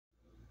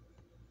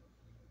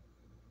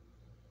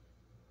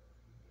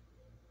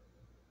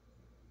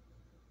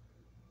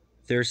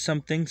There's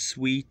something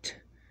sweet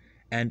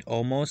and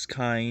almost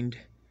kind,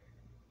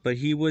 but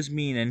he was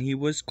mean and he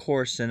was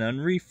coarse and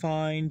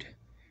unrefined,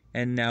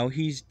 and now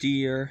he's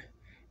dear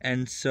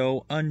and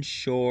so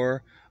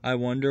unsure. I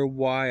wonder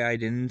why I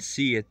didn't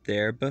see it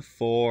there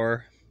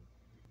before.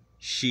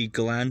 She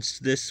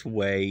glanced this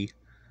way,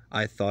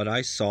 I thought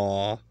I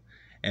saw,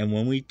 and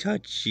when we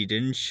touched she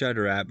didn't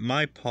shudder at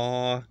my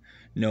paw.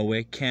 No,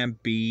 it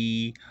can't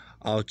be,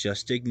 I'll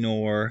just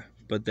ignore,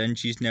 but then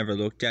she's never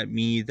looked at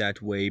me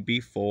that way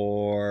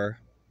before.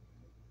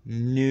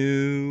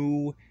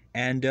 New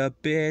and a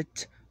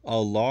bit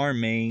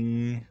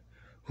alarming.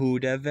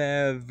 Who'd have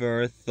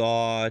ever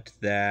thought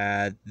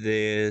that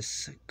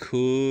this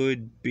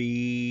could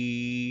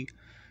be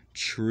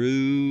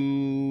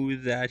true,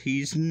 that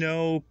he's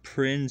no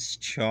Prince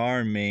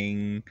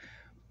Charming,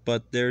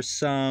 but there's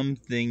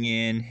something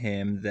in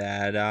him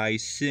that I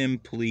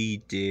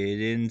simply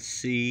didn't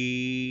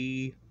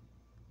see.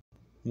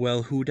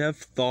 Well, who'd have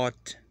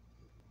thought?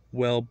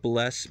 Well,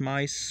 bless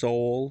my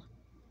soul.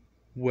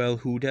 Well,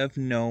 who'd have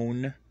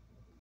known?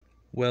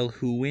 Well,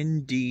 who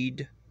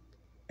indeed?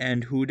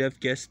 And who'd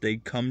have guessed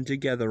they'd come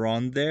together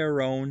on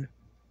their own?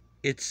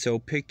 It's so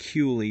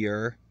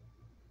peculiar.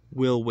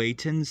 We'll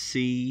wait and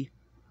see.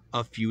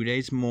 A few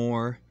days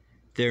more.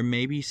 There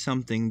may be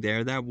something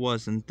there that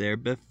wasn't there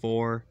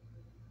before.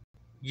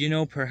 You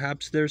know,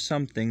 perhaps there's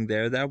something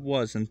there that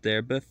wasn't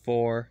there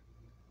before.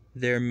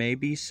 There may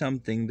be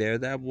something there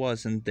that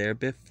wasn't there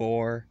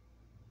before.